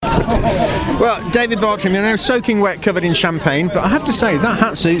Well, David Bartram, you're now soaking wet, covered in champagne, but I have to say, that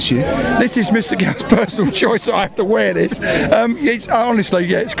hat suits you. This is Mr. Gow's personal choice, so I have to wear this. Honestly,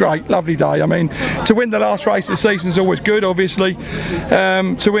 yeah, it's great, lovely day. I mean, to win the last race of the season is always good, obviously.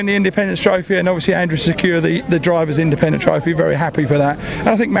 To win the Independence Trophy, and obviously Andrew secure the Drivers' Independent Trophy, very happy for that. And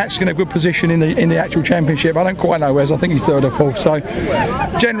I think Matt's in a good position in the actual championship. I don't quite know where's, I think he's third or fourth. So,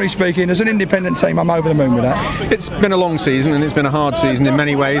 generally speaking, as an independent team, I'm over the moon with that. It's been a long season and it's been a hard season in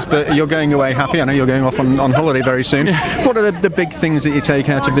many ways, but you're going away happy. I know you're going off on holiday very soon. What are the big things that you take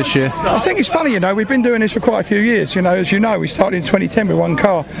out of this year? I think it's funny, we've been doing this for quite a few years. As you know, we started in 2010 with one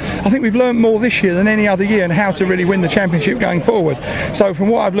car. I think we've learned more this year than any other year and how to really win the championship going forward. So from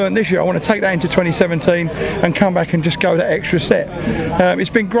what I've learned this year, I want to take that into 2017 and come back and just go that extra step. It's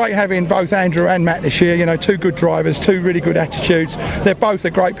been great having both Andrew and Matt this year. Two good drivers, two really good attitudes. They're both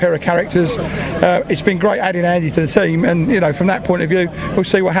a great pair of characters. It's been great adding Andy to the team, and from that point of view, we'll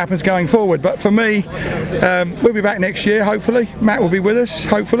see what happens going forward. But for me, we'll be back next year, hopefully. Matt will be with us,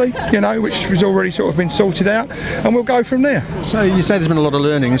 hopefully, which has already sort of been sorted out, and we'll go from there. So you say there's been a lot of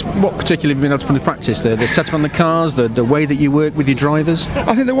learnings. What particularly have you been able to put into practice? The setup on the cars, the way that you work with your drivers?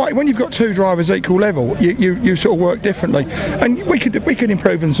 I think when you've got two drivers equal level, you sort of work differently, and we could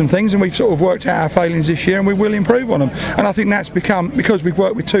improve on some things, and we've sort of worked out our failings this year, and we will improve on them. And I think that's become, because we've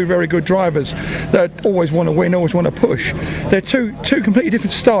worked with two very good drivers that always want to win, always want to push. They're two completely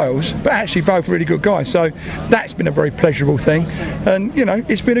different styles, but actually both really good guys. So that's been a very pleasurable thing, and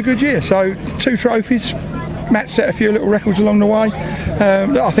it's been a good year. So 2 trophies. Matt set a few little records along the way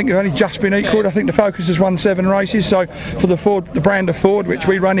that I think have only just been equalled. I think the Focus has won 7 races. So for the brand of Ford, which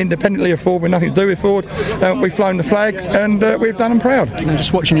we run independently of Ford with nothing to do with Ford, we've flown the flag, and we've done them proud.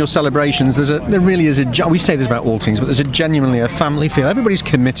 Just watching your celebrations, there really is we say this about all teams, but there's genuinely a family feel. Everybody's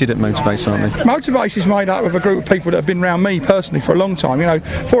committed at Motorbase, aren't they? Motorbase is made up of a group of people that have been around me personally for a long time.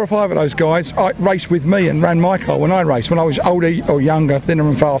 4 or 5 of those guys raced with me and ran my car when I raced, when I was older or younger, thinner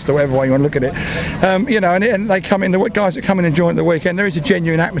and faster, whatever way you want to look at it. And they come in, the guys that come in and join at the weekend, there is a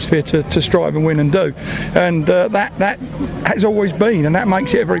genuine atmosphere to strive and win and do, and that has always been, and that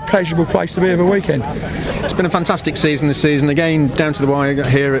makes it a very pleasurable place to be over a weekend. It's been a fantastic season this season, again down to the wire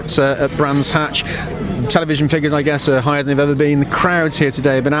here at Brands Hatch. Television figures, I guess, are higher than they've ever been. The crowds here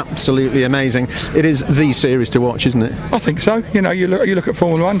today have been absolutely amazing. It is the series to watch, isn't it? I think so. You look at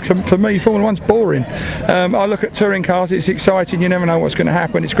Formula 1. For me, Formula 1's boring. I look at touring cars. It's exciting. You never know what's going to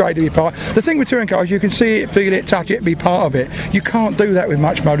happen. It's great to be part. The thing with touring cars, you can see it, feel it, touch it, be part of it. You can't do that with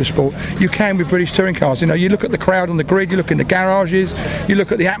much motorsport. You can with British touring cars. You look at the crowd on the grid. You look in the garages. You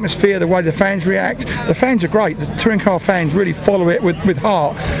look at the atmosphere, the way the fans react. The fans are great. The touring car fans really follow it with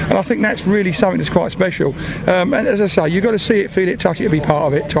heart, and I think that's really something that's quite special. And as I say, you've got to see it, feel it, touch it, to be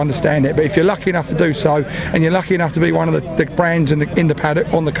part of it, to understand it. But if you're lucky enough to do so, and you're lucky enough to be one of the brands in the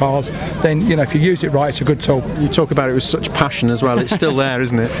paddock on the cars, then if you use it right, it's a good tool. You talk about it with such passion as well. It's still there,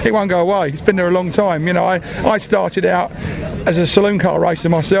 isn't it? It won't go away. It's been there a long time. I started out as a saloon car racer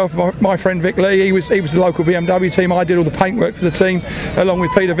myself. My friend Vic Lee, he was the local BMW team. I did all the paintwork for the team along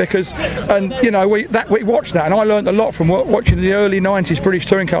with Peter Vickers, and we watched that, and I learned a lot from watching the early 90s British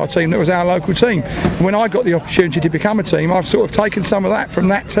touring car team that was our local team. When I got the opportunity to become a team, I've sort of taken some of that from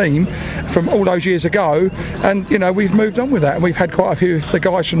that team from all those years ago, and we've moved on with that, and we've had quite a few of the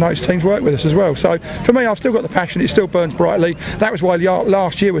guys from those teams work with us as well. So for me, I've still got the passion. It still burns brightly. That was why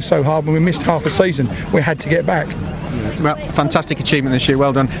last year was so hard when we missed half a season. We had to get back. Well, fantastic achievement this year.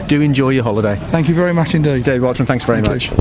 Well done. Do enjoy your holiday. Thank you very much indeed. David Bartram, thanks very much.